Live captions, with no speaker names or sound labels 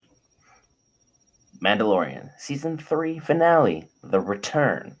Mandalorian Season 3 finale, The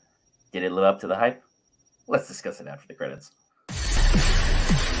Return. Did it live up to the hype? Let's discuss it after the credits.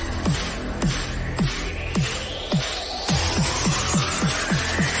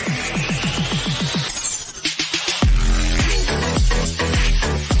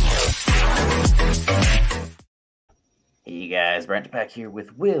 Hey guys, Brent back here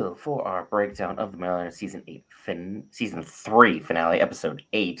with Will for our breakdown of the Mandalorian Season 3 finale, Episode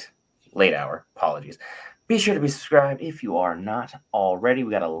 8, late hour, apologies. Be sure to be subscribed if you are not already.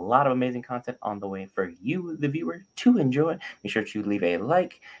 We got a lot of amazing content on the way for you, the viewer, to enjoy. Be sure to leave a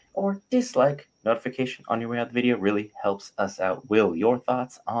like or dislike notification on your way out. The video really helps us out. Will, your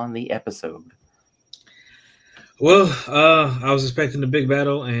thoughts on the episode? Well, I was expecting a big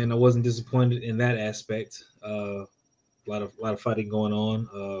battle, and I wasn't disappointed in that aspect. A lot of fighting going on,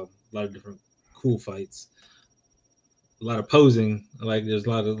 a lot of different cool fights, a lot of posing. Like there's a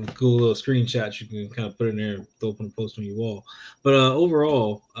lot of cool little screenshots you can kind of put in there and throw up and post on your wall. But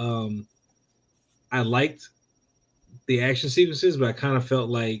overall, I liked the action sequences, but I kind of felt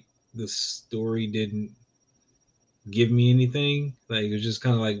like the story didn't give me anything. Like it was just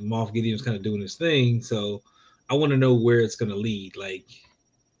kind of like Moff Gideon was kind of doing his thing. So I want to know where it's going to lead. Like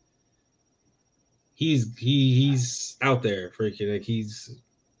he's out there freaking like he's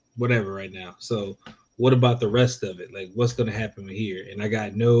whatever right now. So what about the rest of it? Like what's going to happen here? And I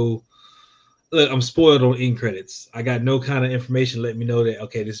got no. Look, I'm spoiled on end credits. I got no kind of information letting me know that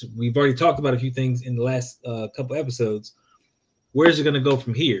okay, this we've already talked about a few things in the last couple episodes. Where's it going to go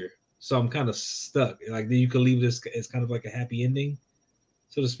from here? So I'm kind of stuck. Like you can leave this as kind of like a happy ending,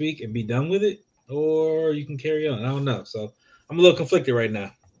 so to speak, and be done with it, or you can carry on. I don't know. So I'm a little conflicted right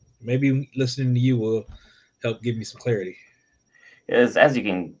now. Maybe listening to you will help give me some clarity. As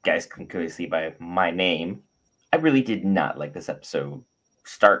you guys can clearly see by my name, I really did not like this episode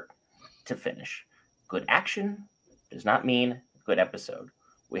start to finish. Good action does not mean good episode.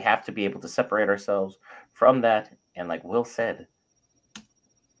 We have to be able to separate ourselves from that. And like Will said,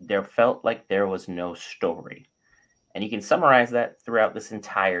 there felt like there was no story. And you can summarize that throughout this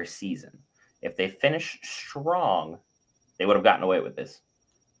entire season. If they finished strong, they would have gotten away with this.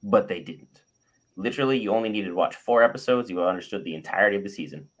 But they didn't. Literally, you only needed to watch 4 episodes. You understood the entirety of the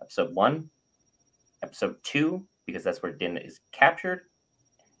season. Episode 1, Episode 2, because that's where Din is captured,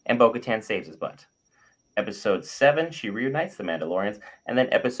 and Bo-Katan saves his butt. Episode 7, she reunites the Mandalorians, and then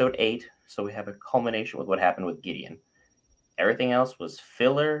Episode 8, so we have a culmination with what happened with Gideon. Everything else was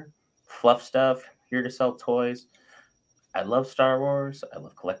filler, fluff stuff, here to sell toys. I love Star Wars. I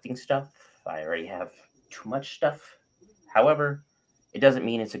love collecting stuff. I already have too much stuff. However, it doesn't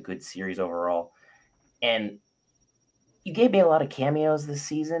mean it's a good series overall. And you gave me a lot of cameos this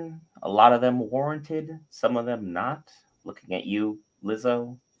season. A lot of them warranted, some of them not. Looking at you,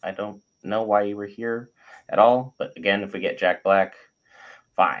 Lizzo, I don't know why you were here at all. But again, if we get Jack Black,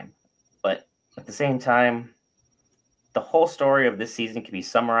 fine. But at the same time, the whole story of this season can be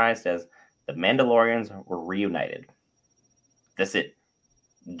summarized as the Mandalorians were reunited. That's it.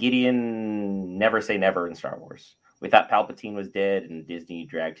 Gideon, never say never in Star Wars. We thought Palpatine was dead, and Disney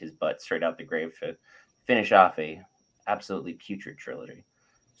dragged his butt straight out the grave to finish off a absolutely putrid trilogy.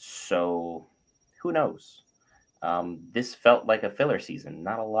 So, who knows? This felt like a filler season.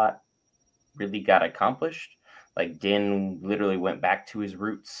 Not a lot really got accomplished. Like, Din literally went back to his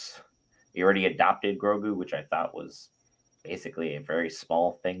roots. He already adopted Grogu, which I thought was basically a very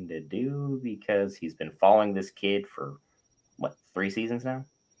small thing to do because he's been following this kid for, 3 seasons now?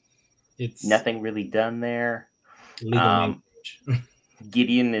 It's nothing really done there. Legal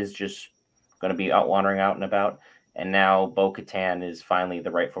Gideon is just going to be wandering out and about. And now Bo-Katan is finally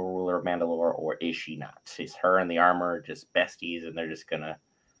the rightful ruler of Mandalore, or is she not? She's her and the armor just besties, and they're just going to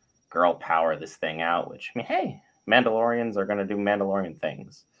girl power this thing out, which, I mean, hey, Mandalorians are going to do Mandalorian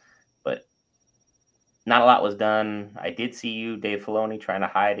things. But not a lot was done. I did see you, Dave Filoni, trying to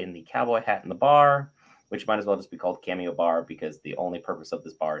hide in the cowboy hat in the bar, which might as well just be called Cameo Bar, because the only purpose of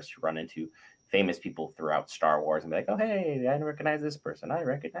this bar is to run into famous people throughout Star Wars and be like, oh, hey, I recognize this person. I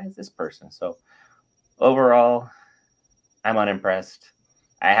recognize this person. So overall, I'm unimpressed.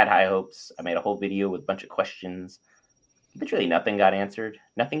 I had high hopes. I made a whole video with a bunch of questions. Literally nothing got answered.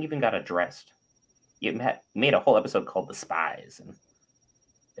 Nothing even got addressed. You made a whole episode called The Spies, and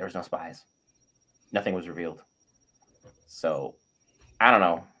there was no spies. Nothing was revealed. So, I don't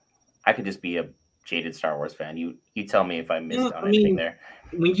know. I could just be a jaded Star Wars fan. You tell me if I missed on anything there.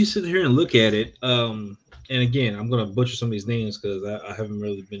 When you sit here and look at it, and again, I'm going to butcher some of these names because I haven't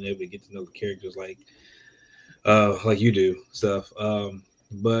really been able to get to know the characters like you do stuff.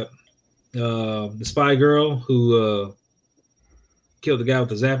 But the spy girl who killed the guy with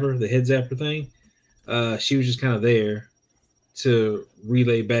the zapper, the head zapper thing, she was just kind of there to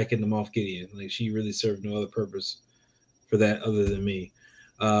relay back into Moff Gideon. Like she really served no other purpose for that other than me.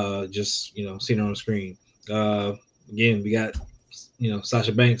 Just seeing her on screen. Uh, Again, we got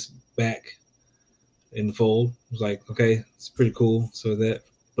Sasha Banks back in the fold. It was like, okay, it's pretty cool. So that,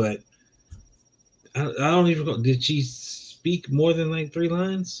 but I don't even know. Did she speak more than like 3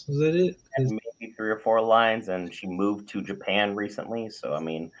 lines? Was that it? 'Cause- And maybe 3 or 4 lines, and she moved to Japan recently. So I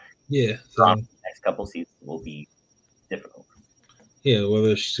mean, yeah. the So next couple seasons will be difficult. yeah,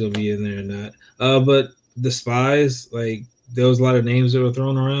 whether she's gonna be in there or not. But the spies, like there was a lot of names that were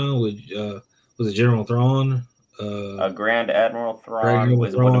thrown around. With was it General Thrawn? Grand Admiral Thrawn Admiral would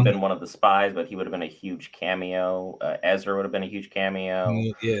have Thrawn. been one of the spies, but he would have been a huge cameo. Ezra would have been a huge cameo.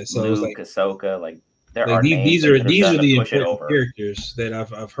 Yeah, so it was Luke, Ahsoka, there like are names they could have these done are to the push it important over. characters that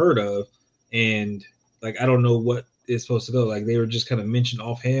I've heard of, and like I don't know what is supposed to go. Like they were just kind of mentioned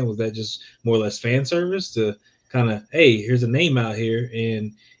offhand. Was that just more or less fan service to kind of, hey, here's a name out here,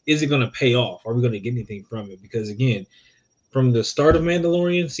 and is it going to pay off? Are we going to get anything from it? Because again, from the start of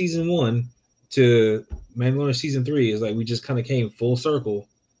Mandalorian season 1 to Mandalorian season 3 is like we just kind of came full circle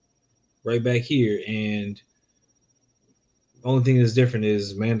right back here, and only thing that's different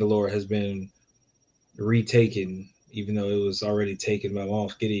is Mandalore has been retaken, even though it was already taken by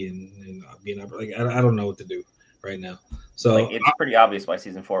Moff Gideon, and being like I don't know what to do right now. So It's pretty obvious why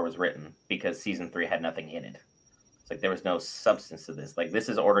season 4 was written, because season 3 had nothing in it. It's like there was no substance to this. Like, this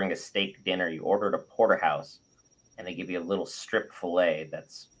is ordering a steak dinner. You ordered a porterhouse, and they give you a little strip fillet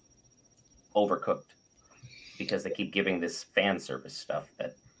that's overcooked because they keep giving this fan service stuff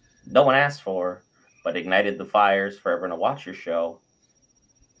that no one asked for, but ignited the fires for everyone to watch your show,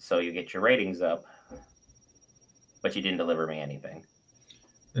 so you get your ratings up. But you didn't deliver me anything.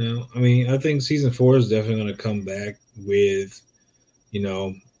 I mean, I think season 4 is definitely going to come back with you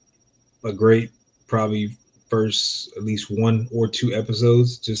know a great probably first at least 1 or 2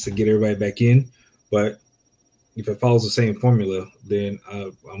 episodes just to get everybody back in. But if it follows the same formula, then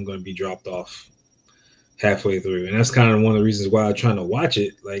I'm going to be dropped off halfway through, and that's kind of one of the reasons why I'm trying to watch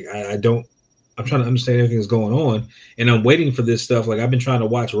it. Like I don't, I'm trying to understand everything that's going on, and I'm waiting for this stuff. Like I've been trying to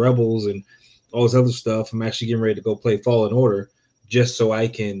watch Rebels and all this other stuff. I'm actually getting ready to go play Fallen Order just so I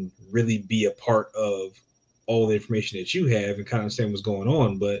can really be a part of all the information that you have and kind of understand what's going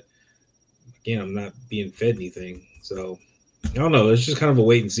on. But again, I'm not being fed anything, so I don't know. It's just kind of a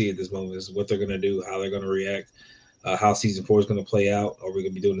wait and see at this moment. Is what they're going to do, how they're going to react, how season 4 is going to play out. Are we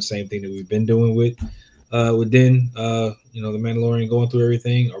going to be doing the same thing that we've been doing with Din, the Mandalorian going through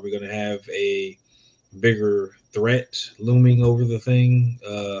everything? Are we going to have a bigger threat looming over the thing?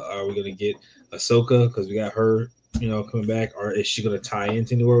 Are we going to get Ahsoka because we got her, coming back? Or is she going to tie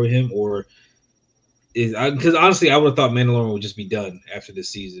into anywhere with him? Or because honestly, I would have thought Mandalorian would just be done after this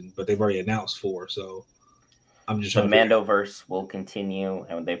season, but they've already announced 4, so I'm just The trying to figure. Mandoverse will continue,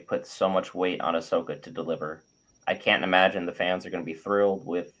 and they've put so much weight on Ahsoka to deliver. I can't imagine the fans are going to be thrilled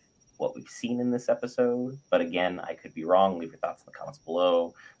with what we've seen in this episode. But again, I could be wrong. Leave your thoughts in the comments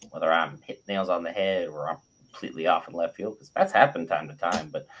below, whether I'm hit nails on the head or I'm completely off in left field, because that's happened time to time.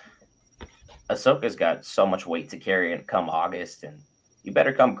 But Ahsoka's got so much weight to carry and come August, and you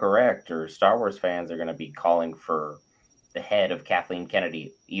better come correct, or Star Wars fans are going to be calling for the head of Kathleen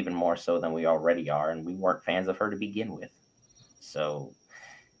Kennedy even more so than we already are, and we weren't fans of her to begin with. So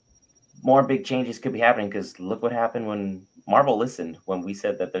more big changes could be happening, because look what happened when Marvel listened when we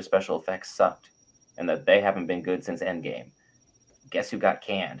said that their special effects sucked and that they haven't been good since Endgame. Guess who got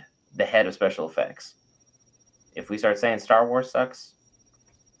canned? The head of special effects. If we start saying Star Wars sucks,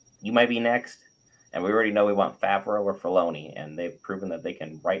 you might be next. And we already know we want Favreau or Filoni, and they've proven that they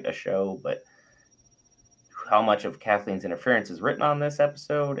can write a show, but how much of Kathleen's interference is written on this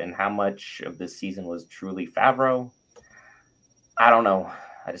episode and how much of this season was truly Favreau, I don't know.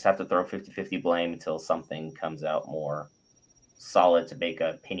 I just have to throw 50-50 blame until something comes out more solid to make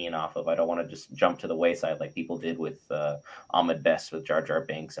an opinion off of. I don't want to just jump to the wayside like people did with Ahmed Best with Jar Jar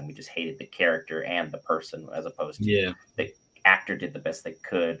Binks, and we just hated the character and the person, as opposed to the actor did the best they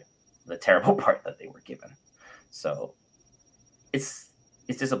could, the terrible part that they were given. So it's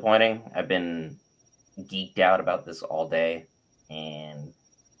disappointing. I've been geeked out about this all day, and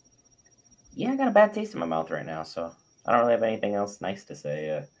yeah, I got a bad taste in my mouth right now, so I don't really have anything else nice to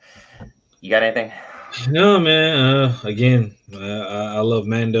say. You got anything? No, man. Again, I love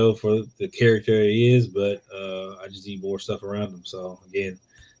Mando for the character he is, but I just need more stuff around him. So again,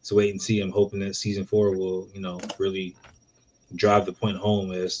 it's a wait and see. I'm hoping that season 4 will, really drive the point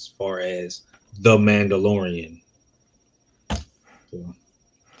home as far as the Mandalorian. So,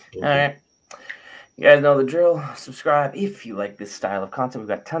 All right. You guys know the drill. Subscribe if you like this style of content. We've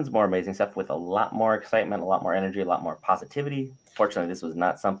got tons more amazing stuff with a lot more excitement, a lot more energy, a lot more positivity. Fortunately, this was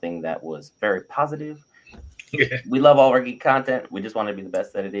not something that was very positive. Yeah. We love all our geek content. We just want to be the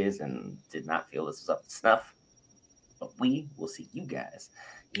best that it is and did not feel this was up to snuff. But we will see you guys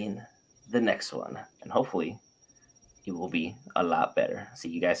in the next one. And hopefully, it will be a lot better. See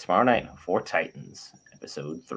you guys tomorrow night for Titans, episode 3.